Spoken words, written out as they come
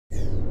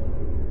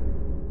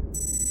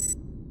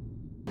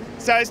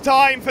So it's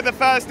time for the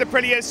first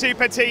Aprilia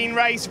Super Teen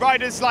race.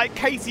 Riders like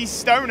Casey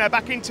Stoner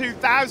back in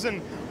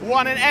 2000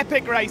 won an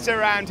epic race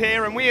around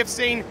here, and we have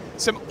seen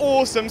some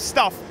awesome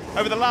stuff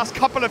over the last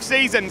couple of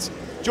seasons.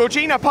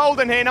 Georgina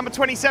Polden here, number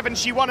 27,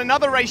 she won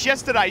another race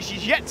yesterday.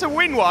 She's yet to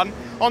win one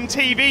on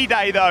TV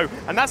day though,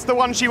 and that's the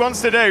one she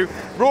wants to do.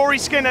 Rory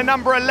Skinner,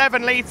 number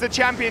 11, leads the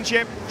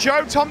championship.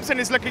 Joe Thompson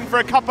is looking for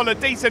a couple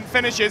of decent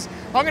finishes.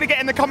 I'm going to get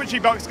in the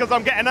commentary box because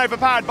I'm getting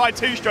overpowered by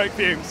two-stroke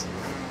fumes.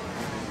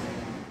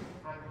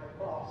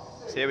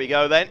 So here we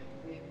go then.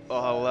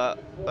 Well,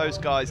 those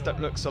guys don't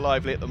look so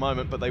lively at the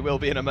moment, but they will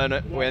be in a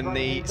moment when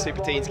the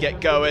Superteens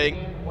get going.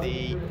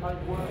 The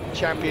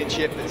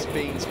championship that's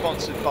been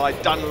sponsored by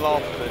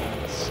Dunlop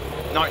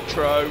and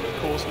Nitro, of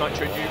course,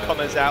 Nitro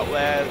newcomers out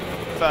there,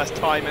 first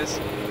timers.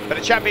 But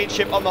a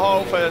championship on the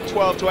whole for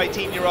 12 to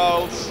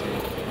 18-year-olds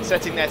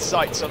setting their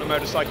sights on a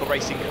motorcycle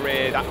racing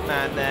career. That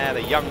man there,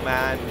 the young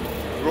man,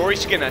 Rory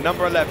Skinner,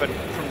 number 11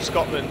 from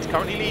Scotland,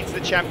 currently leads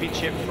the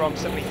championship from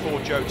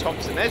 74 Joe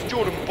Thompson. There's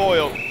Jordan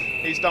Boyle,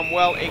 who's done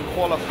well in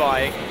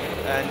qualifying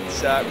and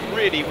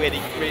really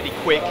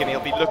quick, and he'll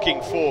be looking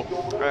for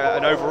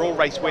an overall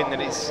race win that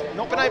he's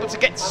not been able to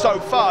get so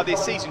far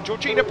this season.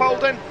 Georgina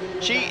Polden,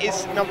 she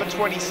is number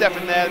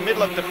 27 there,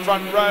 middle of the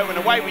front row, and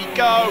away we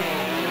go.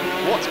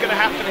 What's going to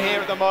happen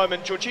here at the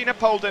moment? Georgina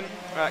Polden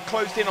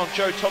closed in on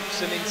Joe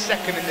Thompson in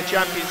second in the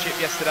championship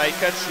yesterday,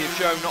 courtesy of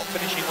Joe not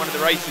finishing one of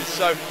the races.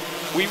 So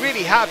we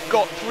really have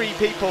got three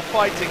people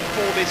fighting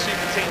for this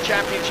Super Teen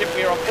Championship.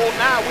 We are on board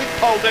now with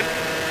Polden,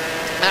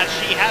 and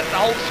she has the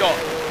whole shot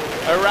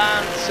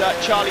around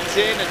Charlie's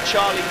in and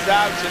Charlie's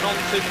out and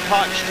onto the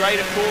Park Straight,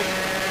 of course.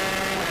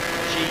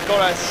 She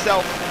got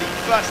herself the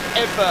first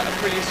ever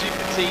Aprilia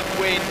Super Teen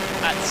win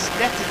at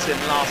Snetterton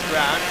last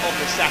round on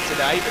the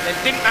Saturday, but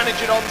then didn't manage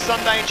it on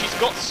Sunday, and she's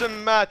got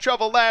some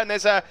trouble there. And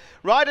there's a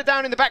rider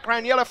down in the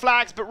background, yellow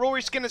flags, but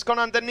Rory Skinner's gone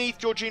underneath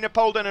Georgina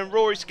Polden, and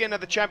Rory Skinner,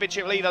 the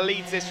championship leader,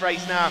 leads this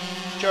race now.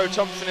 Joe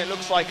Thompson, it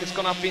looks like, has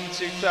gone up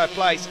into third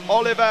place.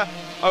 Oliver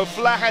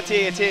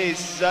O'Flaherty it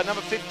is,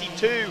 number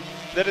 52,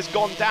 that has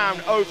gone down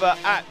over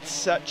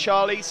at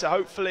Charlie, so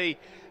hopefully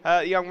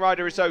the young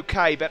rider is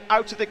okay. But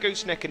out of the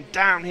gooseneck and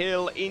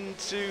downhill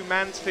into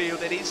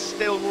Mansfield, it is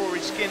still Rory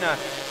Skinner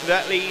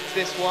that leads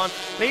this one.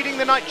 Leading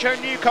the Nitro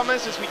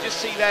newcomers, as we just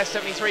see there,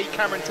 73,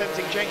 Cameron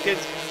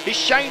Tenzing-Jenkins, is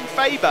Shane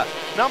Faber,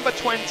 number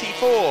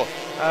 24.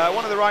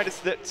 One of the riders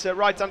that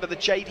rides under the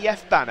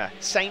JDF banner,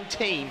 same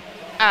team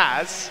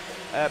as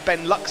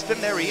Ben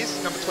Luxton. There he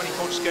is, number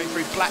 24, just going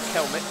through black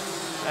helmet.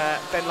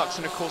 Ben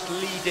Luxton, of course,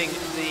 leading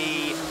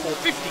the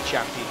 450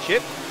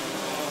 championship.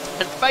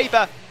 And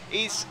Faber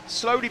is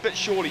slowly but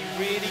surely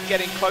really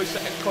getting closer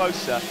and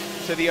closer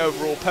to the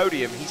overall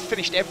podium. He's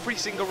finished every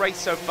single race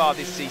so far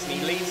this season.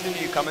 He leads the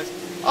newcomers.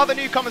 Other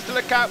newcomers to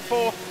look out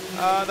for,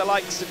 the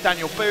likes of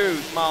Daniel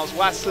Booth, Miles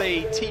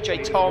Wassley,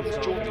 TJ Toms,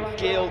 Jordan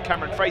Gill,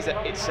 Cameron Fraser,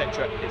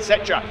 etc,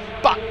 etc.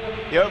 But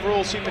the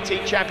overall Super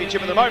Teen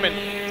Championship at the moment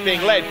is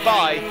being led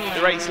by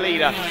the race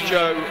leader,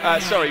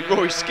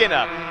 Rory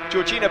Skinner.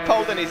 Georgina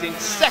Polden is in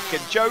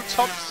second. Joe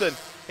Thompson,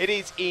 it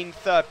is in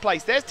third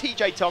place. There's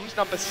TJ Toms,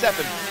 number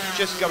 7,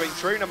 just going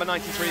through. Number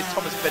 93 is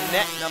Thomas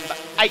Burnett, number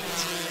 8.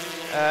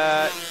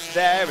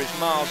 There is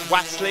Miles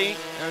Wassley,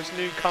 those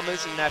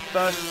newcomers in their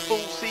first full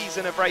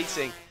season of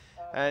racing.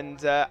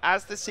 And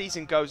as the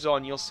season goes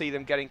on, you'll see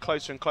them getting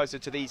closer and closer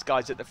to these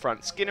guys at the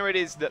front. Skinner it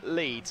is that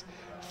leads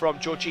from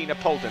Georgina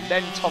Polden.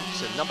 Then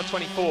Thompson, number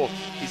 24,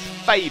 is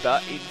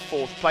Faber in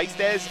fourth place.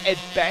 There's Ed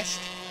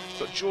Best.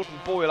 Got Jordan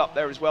Boyle up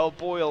there as well.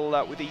 Boyle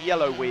with the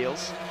yellow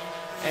wheels.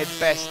 Ed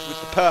Best with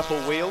the purple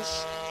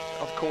wheels.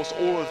 Of course,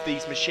 all of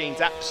these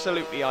machines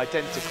absolutely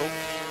identical.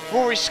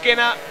 Rory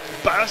Skinner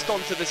burst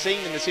onto the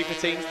scene in the Super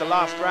Teens the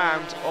last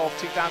round of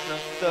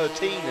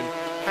 2013 and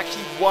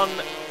actually won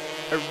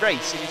a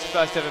race in his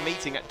first ever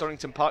meeting at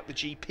Donington Park, the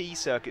GP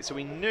circuit, so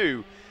we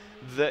knew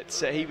that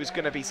he was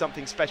going to be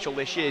something special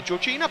this year.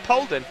 Georgina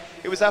Polden,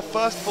 it was her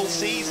first full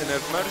season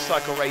of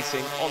motorcycle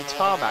racing on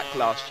tarmac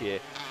last year.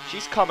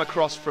 She's come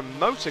across from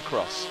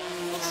motocross,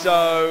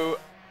 so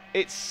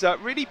it's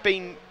really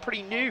been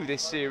pretty new,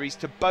 this series,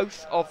 to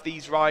both of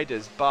these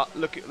riders, but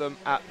look at them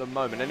at the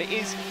moment. And it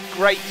is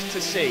great to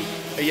see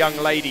a young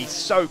lady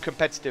so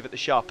competitive at the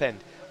sharp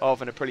end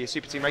of an Aprilia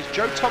Super Teen race.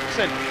 Joe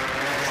Thompson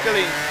still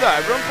in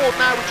third. We're on board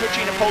now with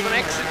Georgina Polden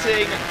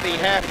exiting the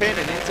hairpin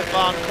and into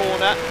Barn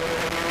Corner.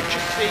 You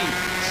just see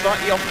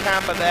slightly off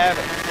camber there,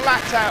 but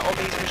flat out on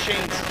these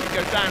machines. You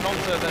go down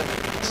onto the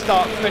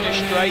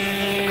start-finish straight,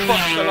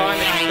 across the line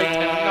and complete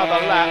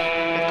another lap.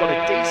 They've got a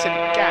decent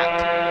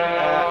gap.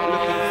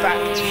 Looking back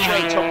to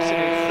Joe Thompson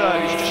in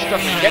third, who's just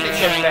struggling. Again,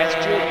 it's Ed Best,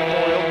 Jordan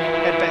Boyle.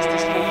 Ed Best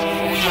is 44,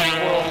 Jordan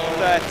Boyle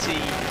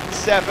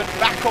 37.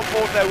 Back on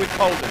board there with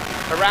Polden,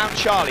 around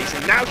Charlie's,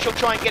 and now she'll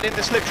try and get in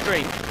the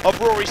slipstream of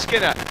Rory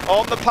Skinner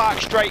on the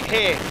Park Straight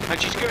here.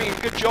 And she's doing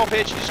a good job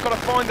here. She's just got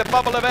to find the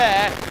bubble of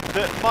air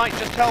that might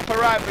just help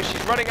her out, but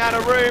she's running out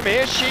of room.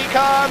 Here she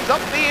comes,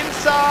 up the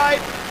inside.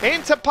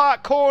 into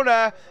Park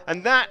Corner,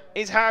 and that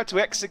is how to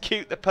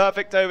execute the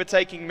perfect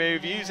overtaking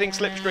move using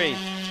slipstream.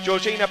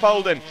 Georgina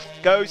Polden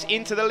goes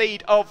into the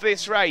lead of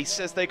this race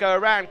as they go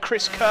around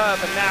Chris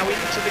Curve and now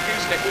into the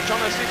gooseneck, which on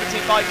a Super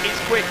Team bike is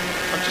quick.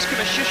 I'm just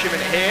going to shush a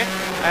minute here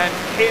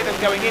and hear them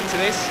going into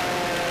this.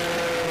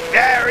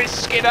 There is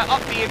Skinner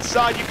up the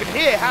inside. You can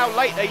hear how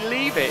late they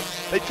leave it.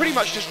 They pretty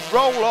much just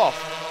roll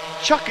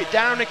off, chuck it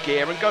down a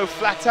gear and go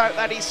flat out.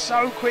 That is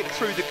so quick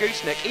through the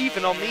gooseneck,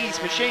 even on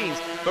these machines.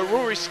 But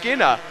Rory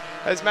Skinner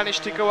has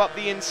managed to go up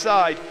the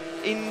inside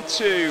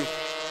into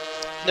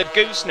the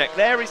gooseneck.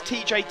 There is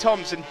TJ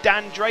Toms and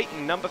Dan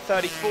Drayton, number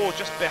 34,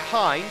 just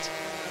behind.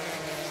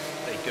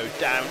 They go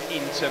down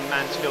into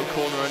Mansfield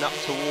Corner and up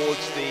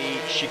towards the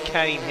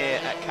chicane here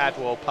at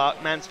Cadwell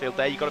Park. Mansfield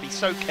there, you've got to be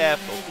so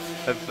careful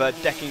of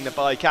decking the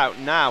bike out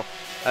now.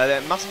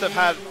 There must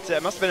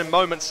have been a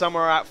moment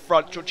somewhere out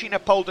front. Georgina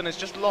Polden has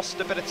just lost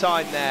a bit of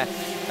time there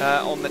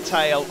on the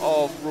tail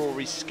of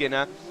Rory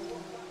Skinner.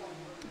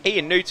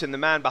 Ian Newton, the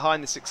man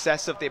behind the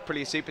success of the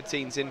Aprilia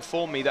Superteens,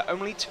 informed me that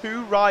only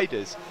 2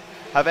 riders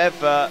have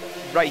ever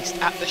raced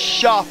at the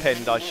sharp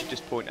end, I should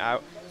just point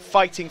out,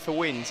 fighting for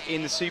wins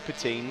in the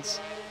Superteens,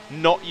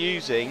 not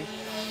using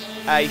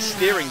a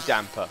steering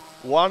damper.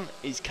 1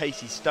 is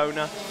Casey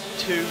Stoner,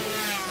 2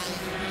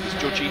 is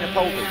Georgina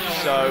Polden.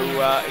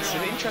 So it's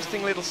an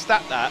interesting little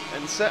stat, that,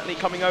 and certainly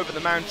coming over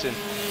the mountain,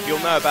 you'll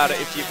know about it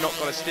if you've not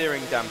got a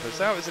steering damper.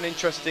 So that was an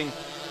interesting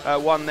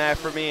one there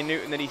from Ian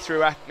Newton that he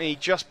threw at me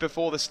just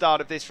before the start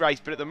of this race,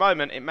 but at the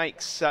moment it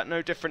makes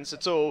no difference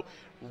at all.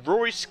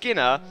 Rory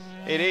Skinner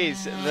it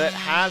is that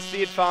has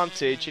the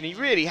advantage, and he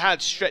really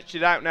had stretched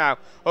it out now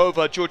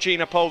over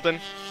Georgina Polden,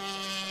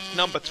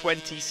 number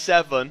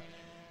 27.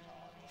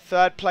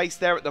 3rd place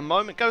there at the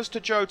moment goes to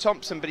Joe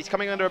Thompson, but he's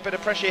coming under a bit of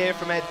pressure here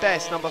from Ed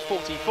Best, number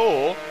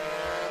 44.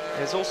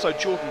 There's also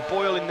Jordan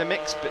Boyle in the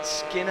mix, but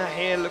Skinner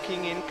here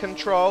looking in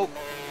control.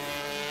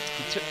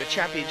 He took the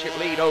championship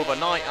lead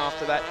overnight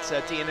after that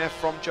DNF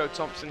from Joe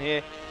Thompson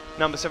here,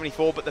 number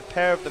 74, but the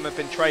pair of them have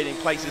been trading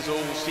places all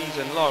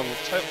season long.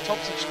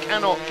 Thompson just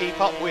cannot keep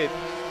up with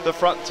the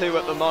front 2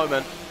 at the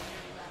moment.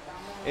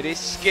 It is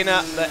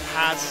Skinner that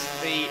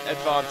has the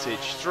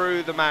advantage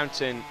through the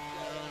mountain,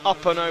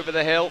 up and over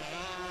the hill,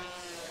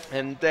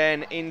 and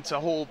then into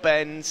Hall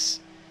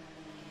Bends.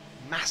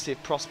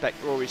 Massive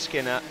prospect, Rory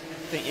Skinner.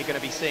 I think you're going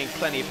to be seeing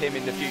plenty of him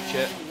in the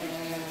future.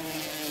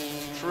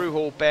 Through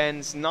Hall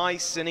Bends,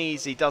 nice and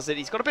easy does it.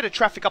 He's got a bit of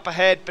traffic up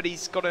ahead, but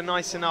he's got a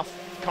nice enough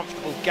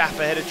comfortable gap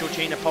ahead of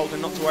Georgina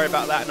Polden, not to worry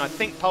about that. And I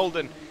think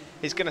Polden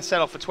is going to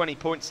settle for 20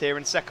 points here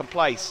in 2nd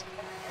place.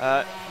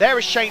 There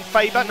is Shane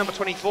Faber, number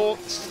 24,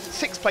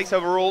 6th place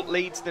overall,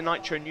 leads the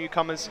Nitro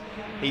newcomers.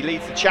 He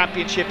leads the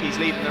championship, he's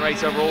leading the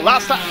race overall.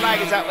 Last lap flag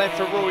is out there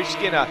for Rory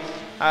Skinner,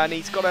 and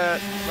he's got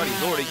a, well,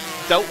 he's already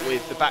dealt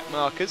with the back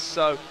markers,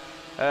 so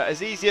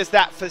as easy as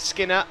that for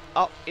Skinner.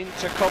 Up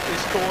into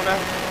Coppice Corner,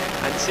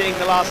 and seeing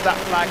the last lap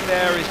flag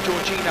there is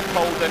Georgina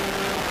Polden.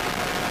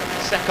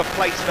 2nd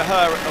place for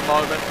her at the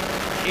moment,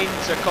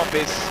 into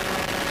Coppice.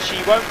 She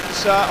won't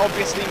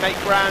obviously make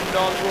ground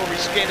on Rory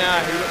Skinner,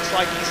 who looks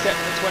like he's set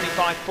for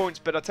 25 points,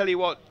 but I'll tell you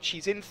what,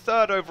 she's in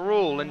 3rd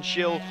overall, and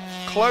she'll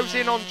close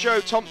in on Joe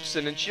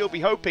Thompson, and she'll be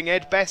hoping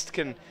Ed Best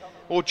can,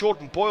 or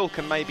Jordan Boyle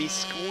can maybe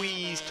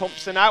squeeze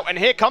Thompson out. And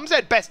here comes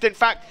Ed Best, in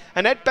fact,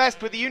 and Ed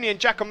Best with the Union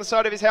Jack on the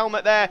side of his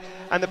helmet there,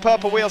 and the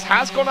purple wheels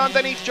has gone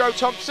underneath Joe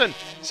Thompson.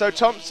 So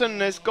Thompson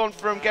has gone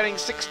from getting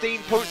 16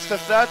 points to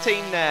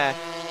 13 there.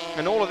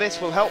 And all of this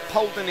will help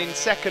Polden in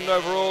 2nd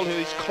overall, who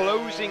is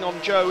closing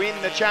on Joe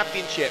in the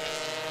championship.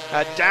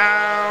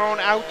 Down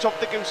out of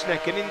the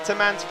gooseneck and into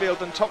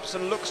Mansfield, and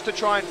Thompson looks to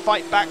try and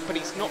fight back, but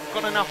he's not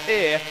got enough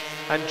here.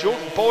 And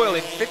Jordan Boyle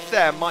in 5th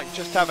there might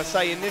just have a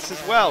say in this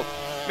as well.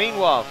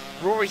 Meanwhile,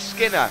 Rory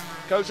Skinner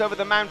goes over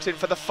the mountain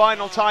for the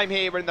final time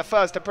here in the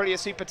 1st Aprilia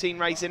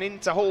Superteen race and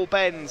into Hall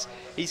Bends.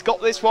 He's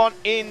got this one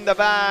in the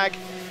bag.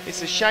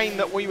 It's a shame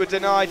that we were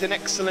denied an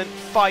excellent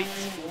fight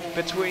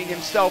between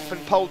himself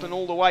and Polden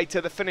all the way to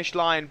the finish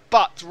line,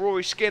 but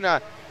Rory Skinner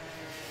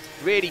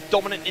really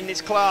dominant in this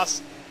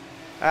class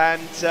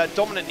and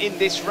dominant in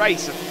this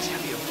race. I'll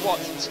tell you what,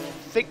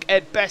 I think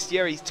Ed Best,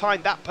 yeah, he's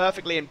timed that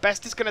perfectly, and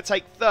Best is going to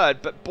take 3rd,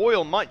 but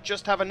Boyle might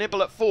just have a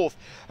nibble at 4th.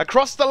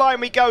 Across the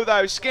line we go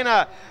though.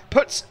 Skinner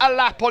puts a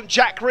lap on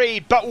Jack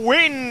Reed, but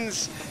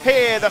wins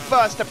here the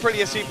 1st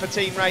Aprilia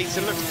Superteen race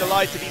and looks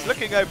delighted. He's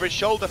looking over his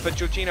shoulder for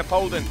Georgina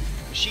Polden.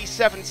 She's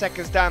 7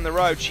 seconds down the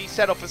road. She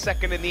set off a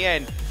 2nd in the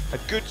end. A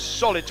good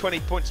solid 20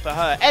 points for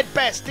her. Ed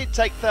Best did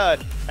take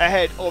 3rd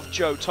ahead of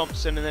Joe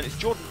Thompson, and then it's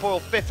Jordan Boyle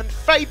 5th and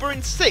Faber in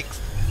 6th,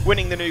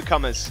 winning the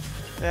newcomers.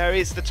 There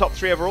is the top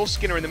 3 overall,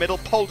 Skinner in the middle,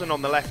 Polden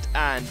on the left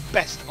and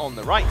Best on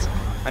the right.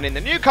 And in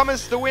the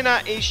newcomers, the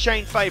winner is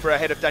Shane Faber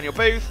ahead of Daniel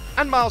Booth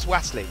and Miles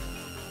Wastley.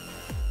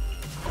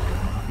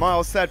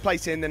 Miles, 3rd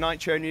place in the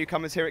Nitro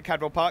newcomers here at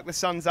Cadwell Park. The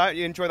sun's out,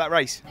 you enjoy that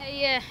race?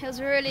 Yeah, it was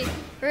a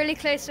really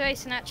close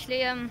race, and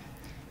actually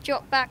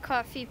dropped back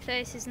quite a few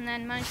places and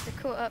then managed to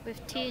caught up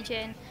with TJ,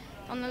 and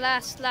on the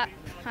last lap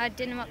I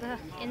did him up the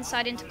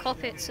inside into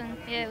Coppets, and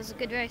yeah, it was a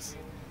good race.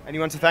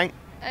 Anyone to thank?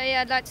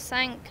 Yeah, I'd like to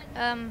thank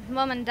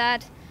Mum and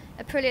Dad,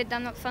 Aprilia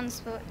Dunlop Fun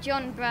Sport,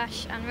 John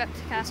Brash and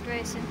Replicast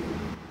Racing.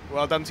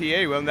 Well done to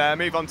you. We'll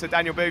move on to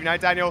Daniel Booth now.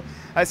 Daniel,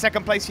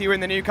 second place for you in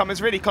the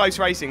newcomers. Really close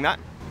racing, that.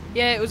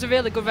 Yeah, it was a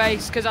really good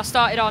race because I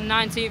started on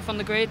 19th on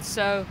the grid,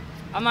 so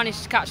I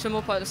managed to catch them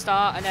up at the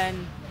start, and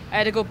then I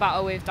had a good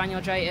battle with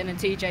Daniel Drayton and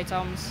TJ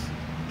Toms.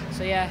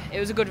 So yeah, it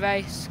was a good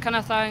race. Can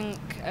I thank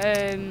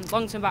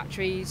Long-Term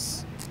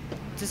Batteries,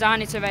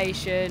 Design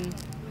Iteration,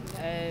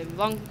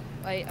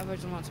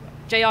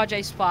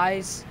 JRJ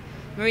Supplies,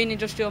 Marine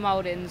Industrial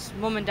Mouldings,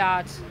 Mum and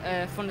Dad,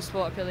 Thunder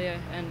Sport Aprilia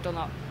and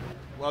Dunlop.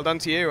 Well done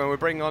to you, and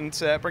brings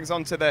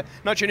on to the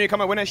Nitro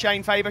Newcomer winner,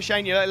 Shane Faber.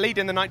 Shane, you're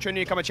leading the Nitro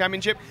Newcomer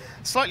Championship.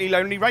 Slightly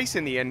lonely race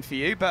in the end for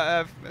you,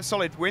 but a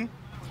solid win.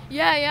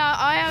 Yeah,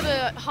 I had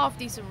a half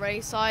decent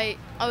race. I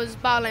was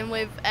battling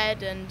with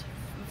Ed and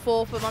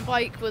fourth, but my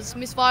bike was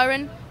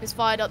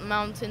misfired up the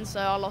mountain, so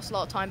I lost a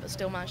lot of time, but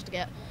still managed to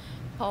get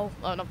pole.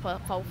 Oh, not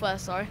pole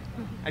first, sorry.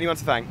 Anyone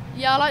to thank?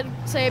 Yeah, I'd like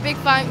to say a big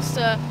thanks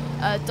to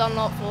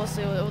Dunlop for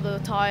all the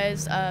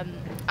tyres,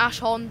 Ash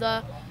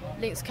Honda,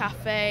 Links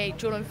Cafe,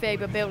 Jordan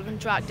Faber Building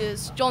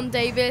Contractors, John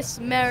Davis,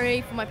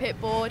 Mary for my pit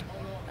board,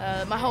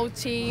 my whole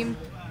team,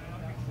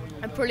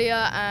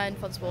 Aprilia and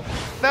Fun Sport.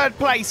 Third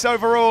place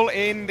overall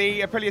in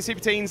the Aprilia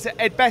Superteens.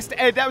 Ed Best.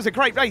 Ed, that was a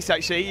great race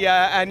actually,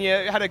 and you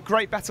had a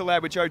great battle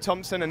there with Joe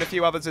Thompson and a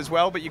few others as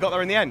well, but you got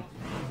there in the end.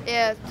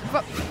 Yeah,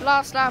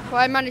 last lap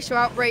I managed to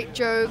outrate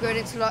Joe going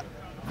into that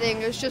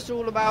thing. It was just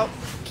all about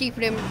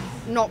keeping him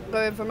not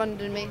going from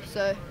under me,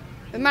 so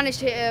I managed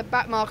to hit a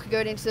back marker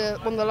going into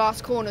one of the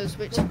last corners,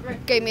 which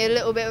gave me a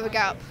little bit of a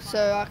gap,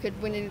 so I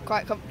could win in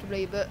quite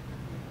comfortably. But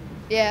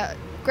yeah,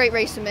 great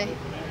race for me.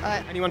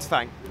 Anyone to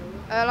thank?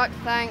 I'd like to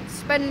thank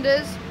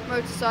Spenders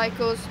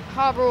Motorcycles,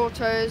 Harbour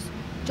Autos,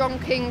 John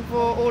King for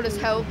all his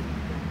help,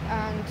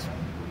 and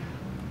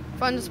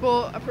Thunder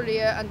Sport,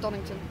 Aprilia and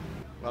Donington.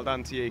 Well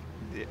done to you.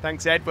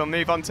 Thanks, Ed. We'll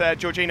move on to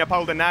Georgina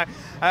Polden now.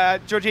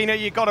 Georgina,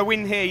 you got a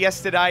win here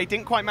yesterday.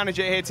 Didn't quite manage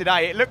it here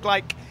today. It looked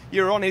like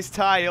you were on his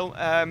tail,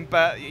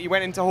 but you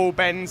went into Hall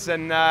Bends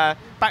and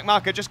back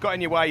marker just got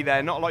in your way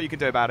there. Not a lot you could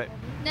do about it.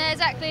 No,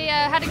 exactly.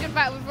 Had a good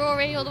battle with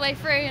Rory all the way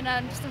through,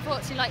 and just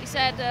unfortunately, like you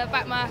said,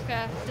 back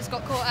marker just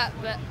got caught up,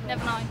 but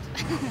never mind.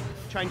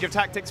 Change of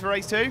tactics for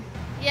race 2?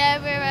 Yeah,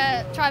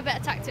 we're try a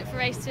better tactic for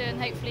race 2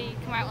 and hopefully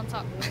come out on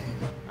top.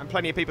 And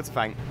plenty of people to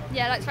thank.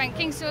 Yeah, I'd like to thank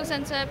King's Steel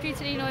Centre,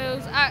 Butylene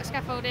Oils, Arc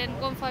Scaffolding,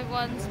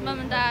 151s, Mum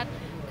and Dad,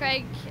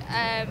 Craig,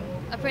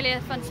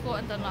 Aprilia, Fun Sport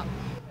and Dunlop.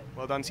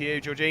 Well done to you,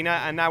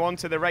 Georgina. And now on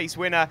to the race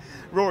winner,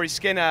 Rory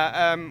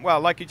Skinner. Well,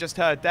 like you just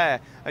heard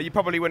there, you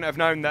probably wouldn't have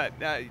known that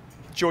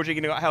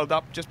Georgina got held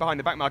up just behind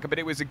the back marker, but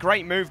it was a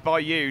great move by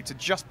you to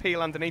just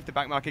peel underneath the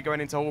back marker going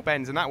into Hall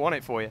Bends, and that won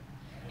it for you.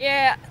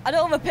 Yeah, I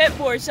don't have a pit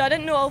board, so I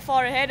didn't know how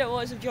far ahead it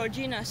was of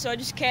Georgina, so I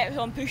just kept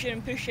on pushing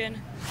and pushing,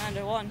 and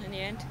I won in the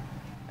end.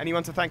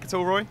 Anyone to thank at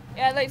all, Roy?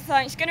 Yeah, I'd like to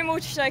thank Skinner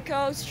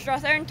Motorcycles,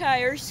 Strathern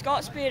Tyres,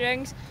 Scott's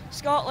Bearings,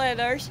 Scott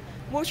Leathers,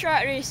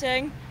 Motorrat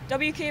Racing,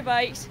 WK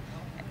Bikes,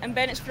 and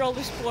Bennett's for all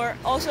the support.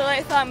 Also, I'd like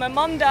to thank my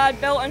mum, dad,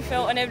 Bill and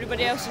Phil, and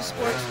everybody else who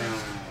supports me.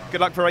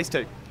 Good luck for race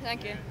 2.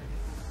 Thank you.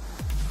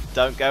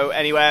 Don't go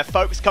anywhere,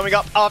 folks. Coming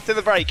up after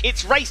the break,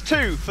 it's race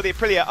 2 for the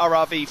Aprilia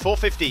RRV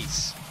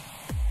 450s.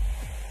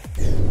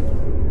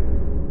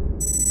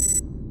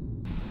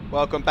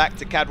 Welcome back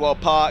to Cadwell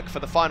Park for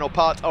the final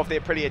part of the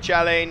Aprilia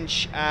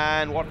Challenge,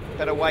 and what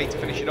better way to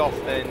finish it off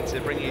than to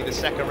bring you the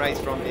second race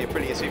from the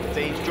Aprilia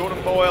Superteens.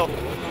 Jordan Boyle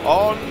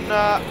on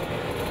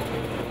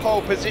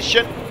pole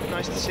position.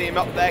 Nice to see him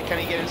up there. Can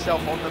he get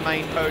himself on the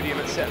main podium?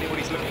 That's certainly what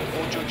he's looking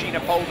for. Georgina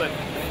Polden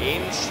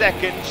in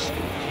second.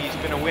 She's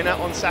been a winner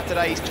on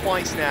Saturdays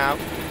twice now,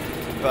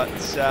 but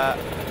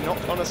not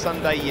on a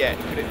Sunday yet.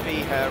 Could it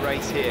be her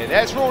race here?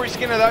 There's Rory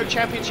Skinner though,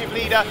 championship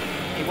leader.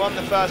 He won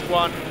the first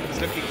one. He's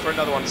looking for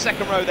another one.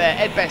 Second row there,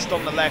 Ed Best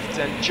on the left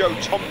and Joe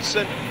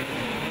Thompson.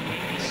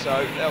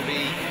 So they'll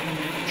be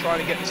trying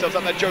to get themselves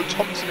up there. Joe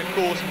Thompson, of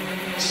course,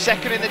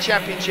 second in the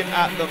championship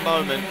at the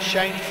moment.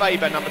 Shane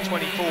Faber, number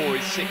 24,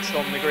 is sixth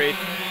on the grid.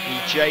 The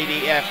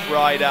JDF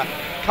rider,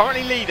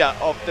 currently leader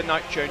of the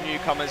Nitro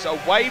Newcomers.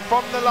 Away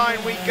from the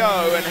line we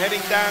go and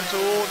heading down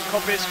towards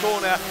Coppice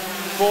Corner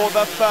for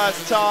the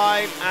first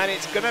time. And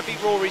it's going to be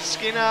Rory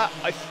Skinner,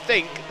 I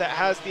think, that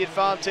has the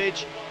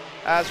advantage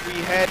as we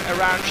head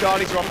around.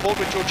 Charlie's on board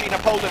with Georgina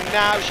Polden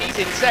now. She's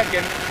in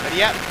second. And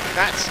yep,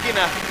 that's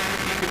Skinner.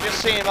 You can just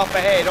see him up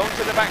ahead.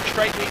 Onto the back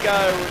straight we go.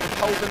 And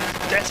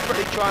Polden's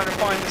desperately trying to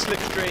find the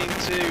slipstream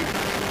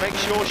to make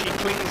sure she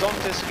clings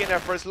onto Skinner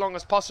for as long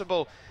as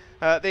possible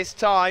this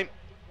time.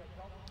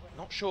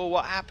 Not sure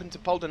what happened to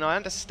Polden. I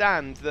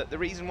understand that the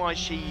reason why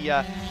she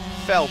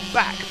fell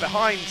back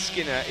behind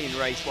Skinner in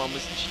race 1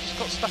 was she just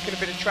got stuck in a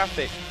bit of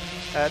traffic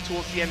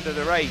towards the end of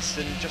the race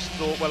and just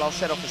thought, well, I'll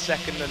set off a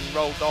second, and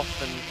rolled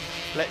off and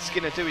let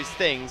Skinner do his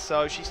thing.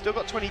 So she's still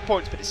got 20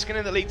 points, but it's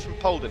Skinner that leads from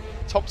Polden.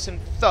 Thompson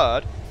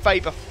third,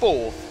 Faber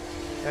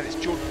fourth, and it's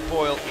Jordan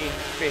Boyle in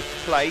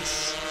fifth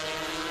place.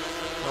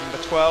 Number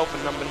 12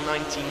 and number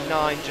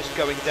 99 just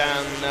going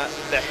down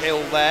the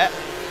hill there.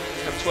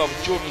 Number 12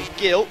 is Jordan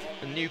Gill,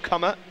 a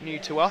newcomer, new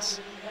to us.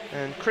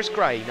 And Chris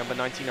Gray, number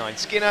 99.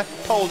 Skinner,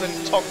 Polden,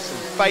 Thompson,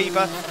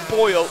 Faber,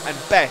 Boyle and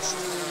Best.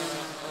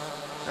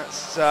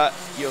 That's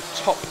your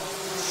top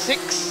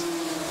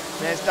 6.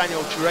 There's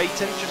Daniel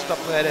Drayton, just up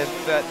ahead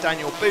of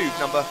Daniel Booth,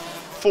 number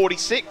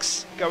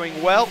 46. Going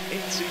well,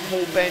 into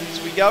Hall Bend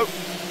as we go.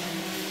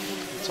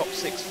 The top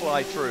 6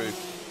 fly through.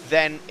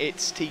 Then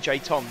it's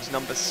TJ Toms,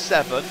 number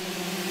 7.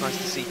 Nice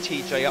to see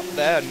TJ up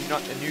there,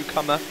 a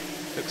newcomer.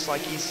 Looks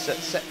like he's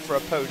set for a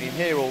podium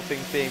here, all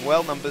things being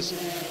well. Numbers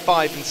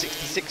 5 and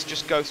 66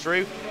 just go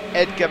through.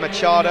 Edgar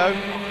Machado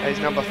is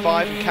number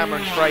 5, and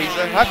Cameron Fraser.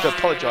 I have to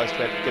apologise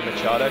to Edgar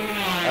Machado.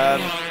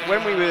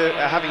 When we were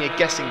having a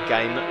guessing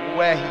game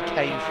where he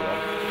came from,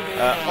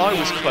 I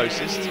was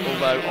closest,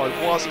 although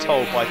I was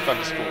told by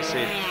Thundersport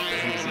Sid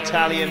that he was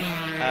Italian.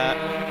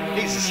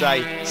 Needless to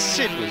say,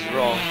 Sid was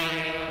wrong.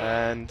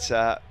 And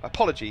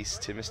apologies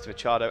to Mr.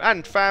 Machado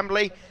and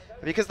family,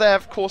 because they're,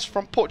 of course,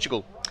 from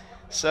Portugal.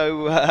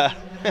 So,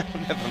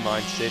 never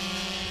mind, Sid.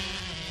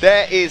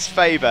 There is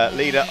Faber,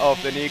 leader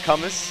of the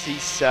newcomers.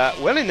 He's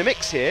well in the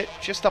mix here,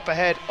 just up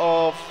ahead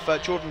of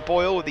Jordan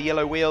Boyle with the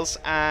yellow wheels,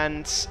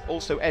 and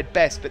also Ed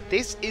Best. But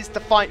this is the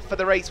fight for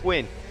the race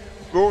win.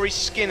 Rory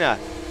Skinner,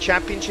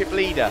 championship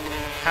leader,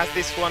 has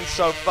this one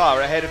so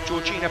far, ahead of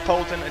Georgina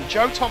Polden and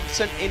Joe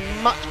Thompson, in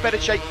much better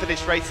shape for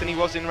this race than he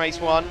was in race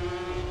 1.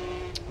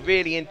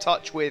 Really in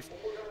touch with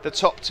the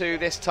top 2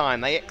 this time.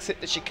 They exit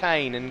the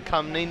chicane and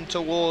come in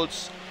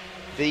towards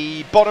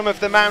the bottom of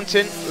the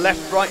mountain,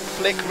 left, right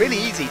flick, really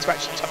easy to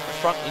actually tuck the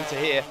front into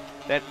here,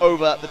 then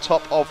over the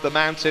top of the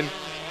mountain.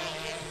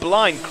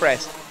 Blind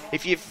crest.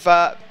 If you've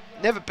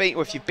never been,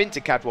 or if you've been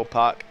to Cadwell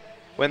Park,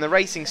 when the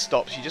racing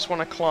stops, you just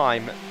want to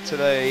climb to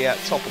the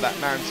top of that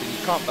mountain.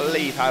 You can't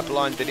believe how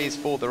blind it is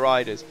for the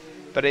riders,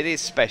 but it is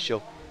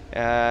special.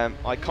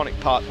 Iconic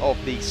part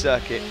of the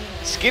circuit.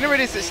 Skinner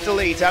it is that still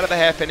leads out of the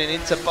hairpin and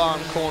into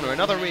Barn Corner.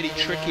 Another really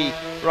tricky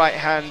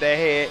right-hander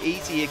here.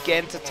 Easy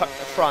again to tuck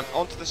the front.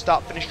 Onto the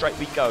start-finish straight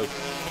we go.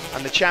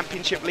 And the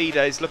championship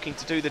leader is looking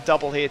to do the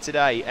double here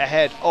today,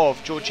 ahead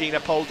of Georgina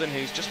Polden,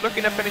 who's just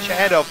looking to finish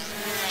ahead of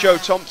Joe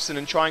Thompson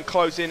and try and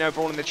close in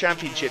overall in the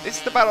championship. This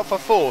is the battle for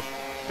 4th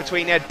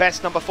between Ed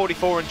Best, number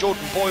 44, and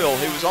Jordan Boyle,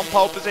 who was on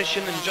pole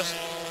position and just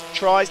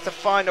tries to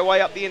find a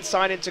way up the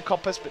inside into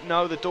Coppice, but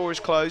no, the door is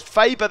closed.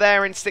 Faber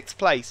there in 6th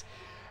place,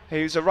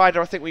 who's a rider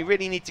I think we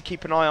really need to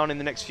keep an eye on in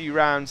the next few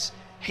rounds.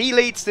 He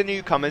leads the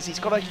newcomers. He's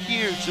got a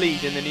huge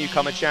lead in the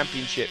newcomer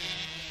championship.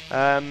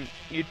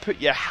 You'd put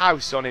your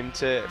house on him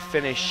to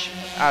finish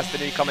as the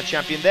newcomer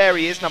champion. There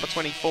he is, number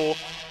 24,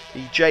 the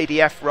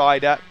JDF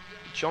rider.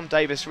 John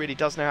Davis really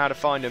does know how to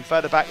find him.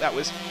 Further back, that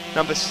was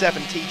number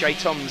 7,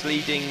 TJ Toms,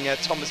 leading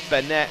Thomas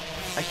Burnett.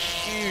 A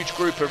huge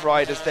group of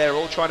riders there,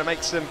 all trying to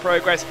make some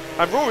progress.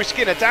 And Rory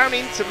Skinner down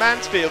into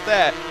Mansfield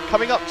there,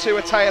 coming up to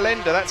a tail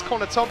ender. That's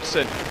Connor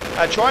Thompson,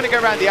 trying to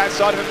go around the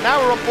outside of him.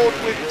 Now we're on board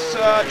with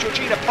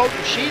Georgina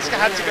Polden. She's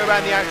had to go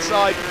around the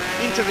outside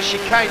into the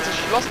chicane, so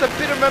she lost a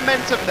bit of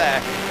momentum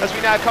there as we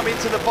now come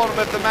into the bottom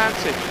of the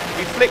mountain.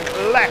 We flick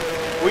left,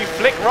 we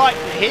flick right.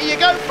 Here you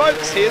go,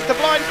 folks. Here's the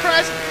blind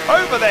crest.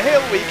 Over the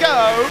hill we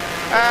go.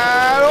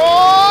 And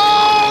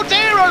oh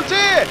dear.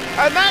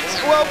 And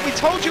that's, well, we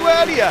told you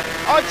earlier.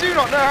 I do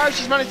not know how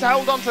she's managed to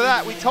hold on to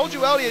that. We told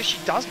you earlier she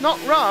does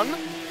not run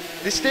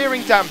the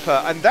steering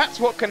damper, and that's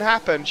what can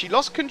happen. She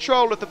lost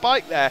control of the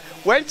bike there,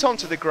 went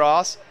onto the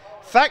grass.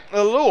 Thank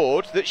the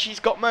Lord that she's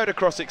got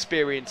motocross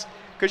experience,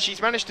 because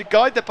she's managed to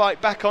guide the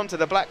bike back onto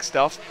the black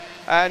stuff,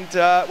 and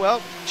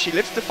well, she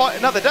lives to fight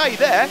another day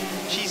there.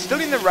 She's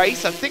still in the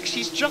race. I think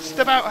she's just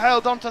about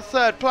held on to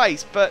 3rd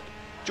place, but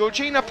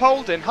Georgina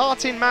Polden,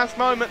 heart in mouth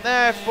moment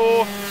there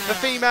for the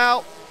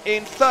female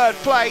in 3rd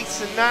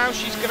place, and now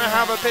she's going to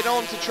have a bit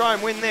on to try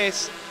and win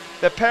this.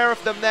 The pair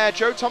of them there,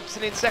 Joe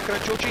Thompson in 2nd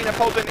and Georgina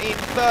Polden in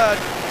 3rd.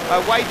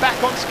 Way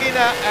back on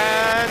Skinner,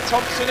 and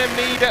Thompson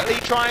immediately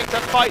trying to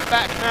fight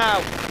back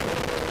now.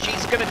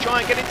 She's going to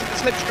try and get into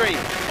the slipstream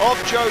of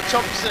Joe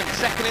Thompson,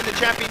 2nd in the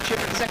championship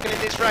and 2nd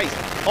in this race.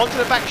 Onto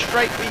the back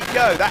straight we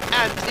go. That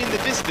ant in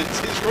the distance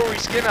is Rory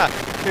Skinner,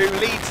 who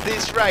leads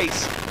this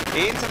race.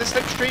 Into the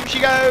slipstream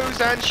she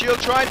goes, and she'll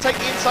try and take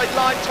the inside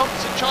line.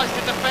 Thompson tries to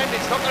defend,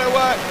 it's not going to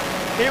work.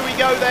 Here we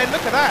go then,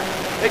 look at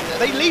that.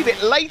 They leave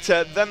it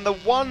later than the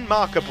 1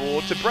 marker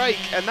board to break,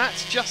 and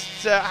that's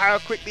just how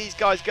quick these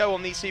guys go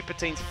on these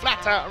Superteens.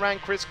 Flat out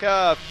around Chris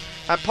Curve,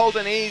 and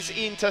Polden is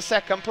into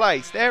 2nd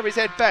place. There is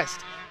Ed Best,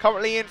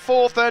 currently in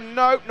 4th, and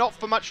no, not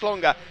for much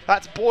longer.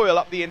 That's Boyle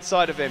up the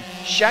inside of him.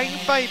 Shane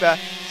Faber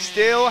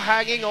still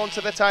hanging on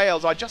to the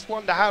tails. I just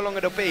wonder how long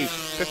it'll be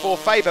before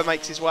Faber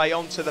makes his way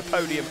onto the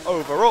podium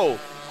overall.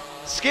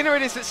 Skinner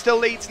it is that still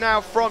leads now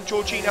from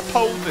Georgina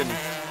Polden.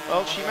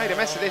 Well, she made a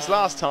mess of this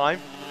last time.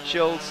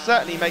 She'll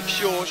certainly make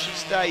sure she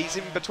stays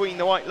in between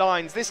the white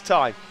lines this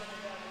time.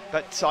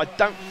 But I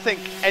don't think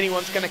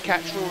anyone's going to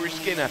catch Rory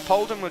Skinner.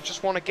 Polden will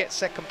just want to get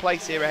 2nd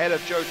place here ahead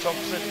of Joe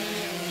Thompson.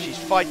 She's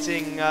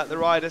fighting the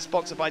rider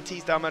sponsored by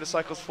Teesdale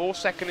Motorcycles for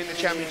 2nd in the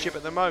championship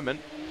at the moment.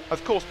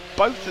 Of course,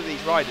 both of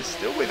these riders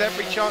still with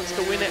every chance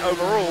to win it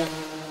overall.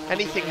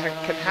 anything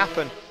can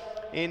happen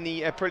in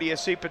the Aprilia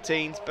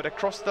Superteens, but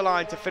across the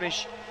line to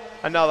finish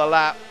another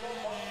lap.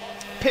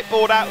 Pit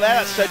board out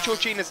there, that's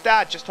Georgina's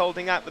dad just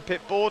holding out the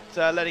pit board,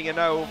 letting her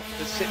know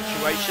the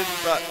situation.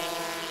 But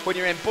when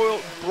you're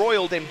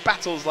embroiled in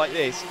battles like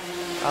this,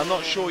 I'm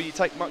not sure you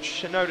take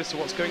much notice of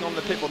what's going on in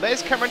the pit board.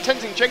 There's Cameron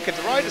Tenzing-Jenkins,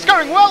 right? It's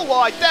going well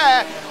wide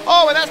there.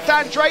 Oh, and that's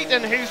Dan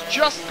Drayton, who's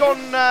just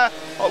gone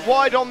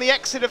wide on the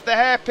exit of the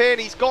hairpin.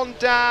 He's gone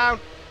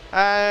down,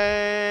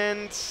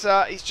 and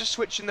he's just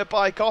switching the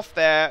bike off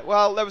there.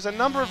 Well, there was a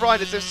number of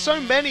riders. There's so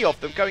many of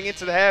them going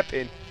into the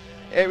hairpin.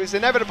 It was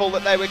inevitable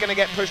that they were going to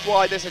get pushed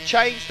wide. There's a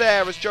change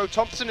there as Joe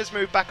Thompson has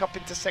moved back up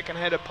into second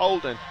ahead of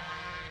Polden.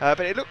 But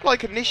it looked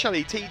like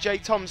initially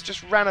TJ Toms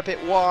just ran a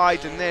bit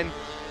wide, and then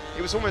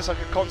it was almost like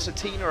a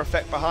concertina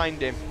effect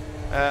behind him.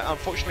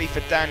 Unfortunately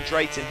for Dan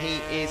Drayton, he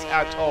is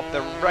out of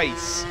the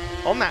race.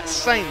 On that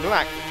same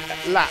lap,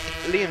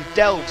 Liam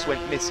Delves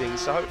went missing,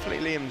 so hopefully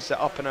Liam's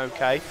up and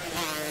okay.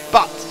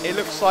 But it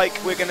looks like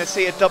we're going to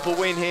see a double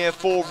win here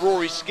for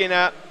Rory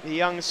Skinner. The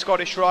young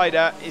Scottish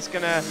rider is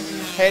going to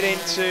head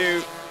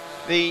into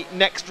the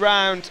next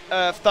round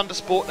of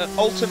Thundersport at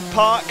Alton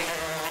Park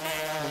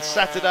on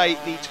Saturday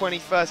the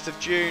 21st of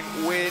June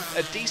with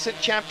a decent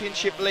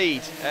championship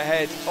lead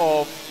ahead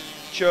of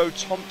Joe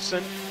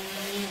Thompson.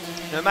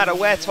 No matter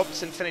where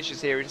Thompson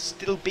finishes here, he'll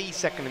still be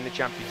second in the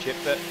championship,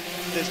 but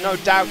there's no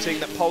doubting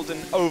that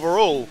Polden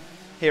overall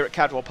here at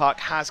Cadwell Park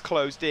has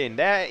closed in.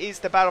 There is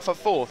the battle for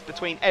fourth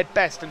between Ed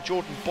Best and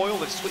Jordan Boyle.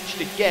 They've switched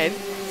again.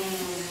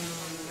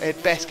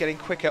 Ed Best getting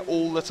quicker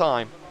all the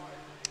time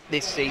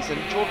this season.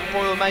 Jordan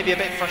Boyle may be a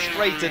bit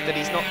frustrated that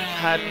he's not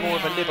had more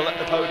of a nibble at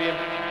the podium,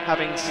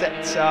 having set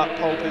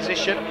pole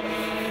position.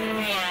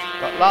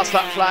 But last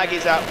lap flag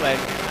is out then,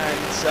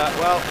 and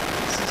well,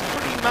 this is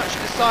pretty much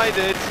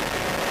decided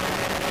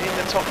in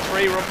the top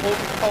three. We're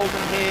reporting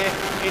Polden here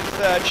in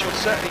third. She'll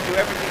certainly do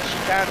everything she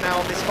can now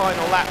on this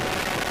final lap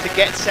to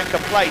get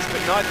second place,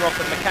 but neither of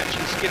them are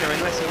catching Skinner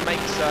unless he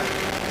makes a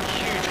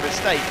huge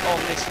mistake on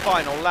this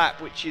final lap,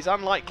 which is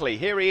unlikely.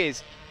 Here he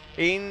is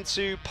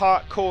into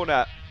Park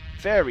Corner.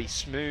 Very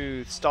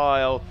smooth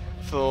style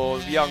for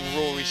young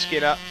Rory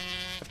Skinner.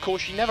 Of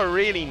course, you never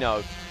really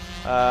know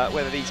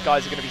whether these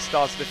guys are going to be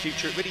stars of the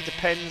future. It really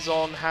depends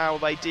on how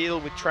they deal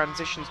with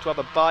transitions to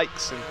other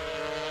bikes and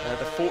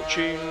the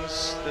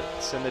fortunes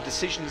and the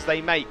decisions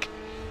they make.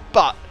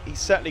 But he's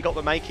certainly got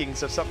the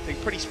makings of something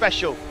pretty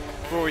special,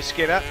 Rory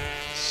Skinner.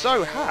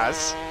 So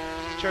has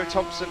Joe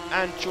Thompson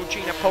and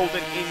Georgina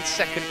Polden in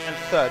second and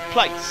third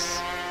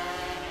place.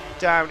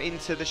 Down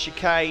into the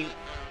chicane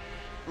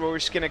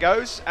Rory Skinner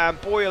goes, and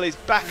Boyle is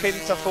back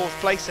into fourth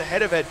place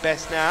ahead of Ed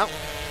Best now.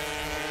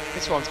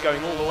 This one's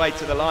going all the way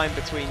to the line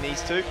between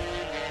these two.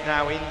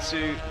 Now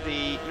into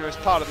the nearest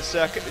part of the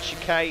circuit, the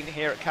chicane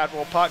here at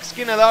Cadwell Park.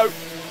 Skinner though,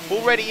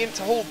 already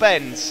into Hall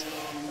Bends,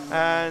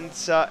 and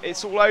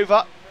it's all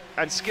over.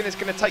 And Skinner's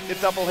going to take the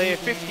double here.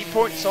 50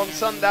 points on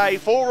Sunday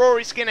for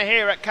Rory Skinner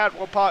here at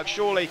Cadwell Park.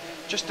 Surely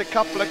just a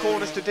couple of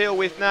corners to deal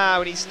with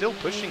now, and he's still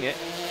pushing it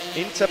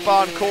into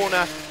Barn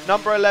Corner,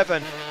 number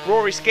 11.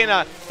 Rory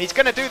Skinner, he's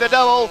going to do the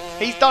double.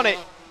 He's done it.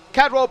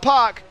 Cadwell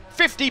Park,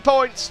 50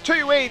 points,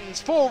 2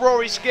 wins for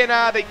Rory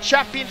Skinner. The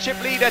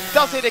championship leader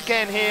does it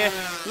again here.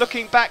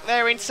 Looking back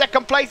there in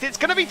second place, it's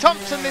going to be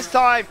Thompson this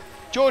time.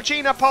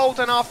 Georgina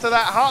Polden, after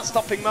that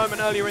heart-stopping moment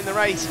earlier in the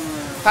race,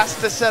 has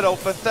to settle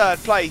for third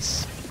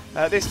place.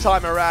 This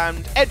time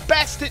around, Ed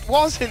Best it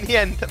was in the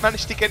end that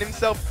managed to get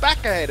himself back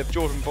ahead of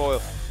Jordan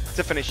Boyle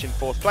to finish in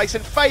fourth place.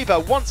 And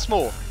Faber once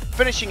more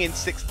finishing in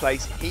sixth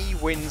place. He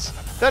wins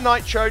the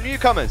Nitro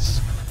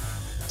Newcomers.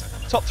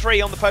 Top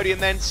three on the podium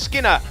then.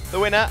 Skinner the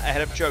winner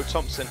ahead of Joe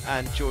Thompson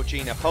and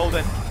Georgina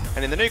Polden.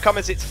 And in the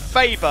newcomers it's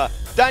Faber,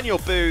 Daniel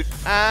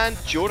Booth and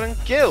Jordan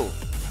Gill.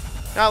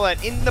 Now then,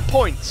 in the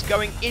points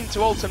going into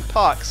Alton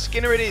Park,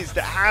 Skinner it is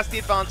that has the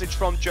advantage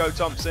from Joe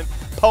Thompson.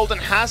 Polden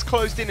has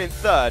closed in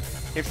third.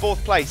 In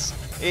fourth place,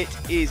 it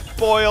is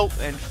Boyle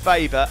and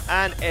Faber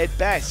and Ed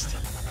Best.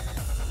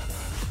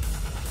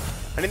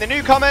 And in the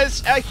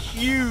newcomers, a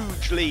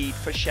huge lead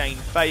for Shane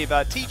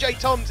Faber. TJ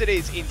Toms it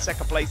is in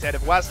second place ahead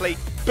of Wasley,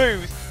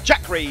 Booth,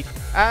 Jack Reed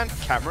and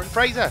Cameron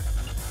Fraser.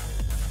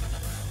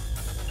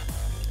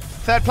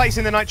 Third place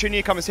in the Nitro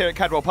Newcomers here at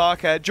Cadwell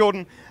Park.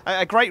 Jordan,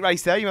 a great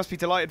race there. You must be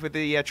delighted with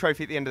the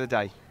trophy at the end of the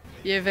day.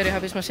 Yeah, very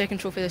happy. It's my second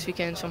trophy this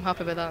weekend, so I'm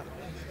happy with that.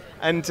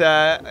 And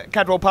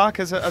Cadwell Park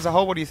as a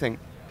whole, what do you think?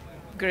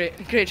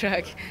 Great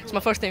track. It's my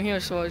first time here,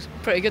 so it's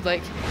pretty good.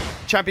 Like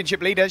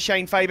championship leader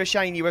Shane Faber.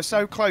 Shane, you were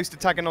so close to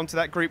tagging onto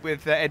that group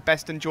with Ed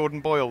Best and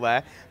Jordan Boyle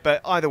there,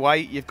 but either way,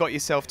 you've got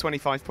yourself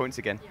 25 points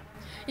again.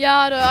 Yeah,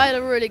 I had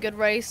a really good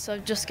race.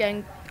 I'm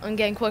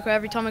getting quicker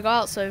every time I go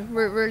out, so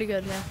really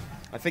good. Yeah.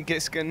 I think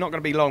it's not going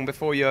to be long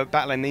before you're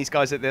battling these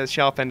guys at the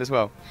sharp end as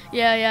well.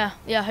 Yeah.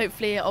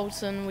 Hopefully at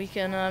Alton we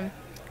can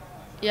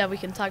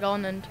tag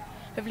on and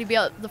hopefully be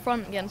at the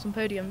front getting some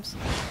podiums.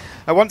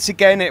 Once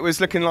again, it was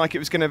looking like it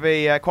was going to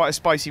be quite a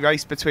spicy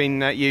race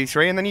between you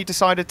three, and then you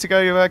decided to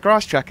go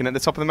grass tracking at the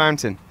top of the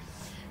mountain.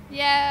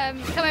 Yeah,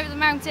 come over the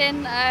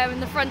mountain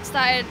and the front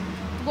started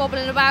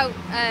wobbling about.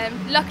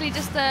 Luckily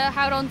just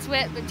held on to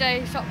it, but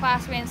Joe shot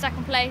past me in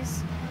second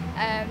place.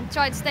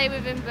 Tried to stay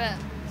with him, but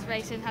was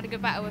racing, had a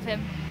good battle with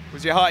him.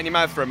 Was your heart in your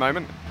mouth for a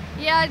moment?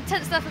 Yeah, I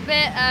tensed up a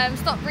bit,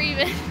 stopped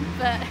breathing,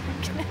 but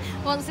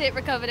once it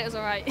recovered, it was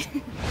all right.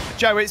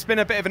 Joe, it's been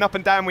a bit of an up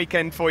and down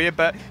weekend for you,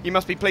 but you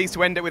must be pleased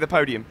to end it with a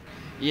podium.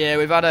 Yeah,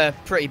 we've had a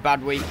pretty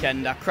bad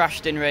weekend. I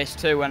crashed in race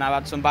 2 and I've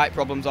had some bike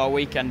problems all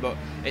weekend, but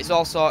it's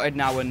all sorted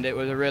now and it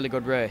was a really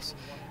good race.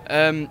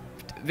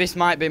 This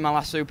might be my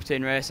last Super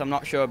Teen race, I'm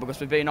not sure, because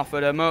we've been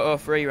offered a Moto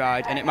 3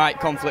 ride and it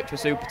might conflict with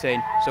Super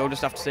Teen, so we'll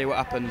just have to see what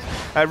happens.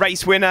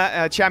 Race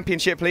winner,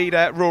 championship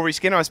leader, Rory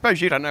Skinner. I suppose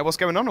you don't know what's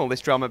going on, all this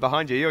drama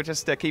behind you. You're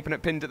just keeping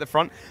it pinned at the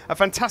front. A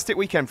fantastic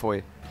weekend for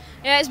you.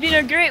 Yeah, it's been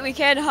a great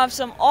weekend. I have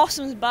some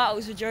awesome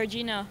battles with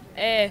Georgina.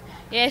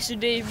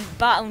 Yesterday,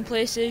 battling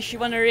places, she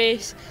won a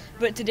race,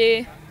 but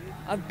today,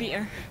 I beat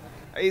her.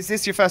 Is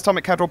this your first time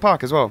at Cadwell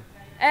Park as well?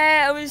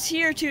 I was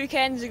here 2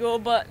 weekends ago,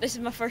 but this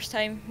is my first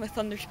time with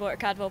Thundersport at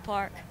Cadwell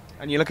Park.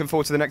 And you're looking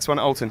forward to the next one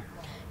at Alton?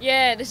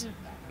 Yeah, this is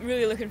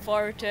really looking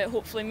forward to it.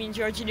 Hopefully me and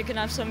Georgina can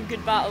have some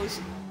good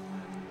battles.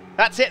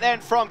 That's it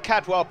then from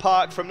Cadwell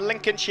Park, from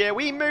Lincolnshire.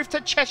 We move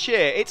to Cheshire.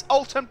 It's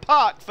Alton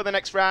Park for the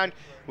next round.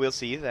 We'll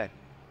see you then.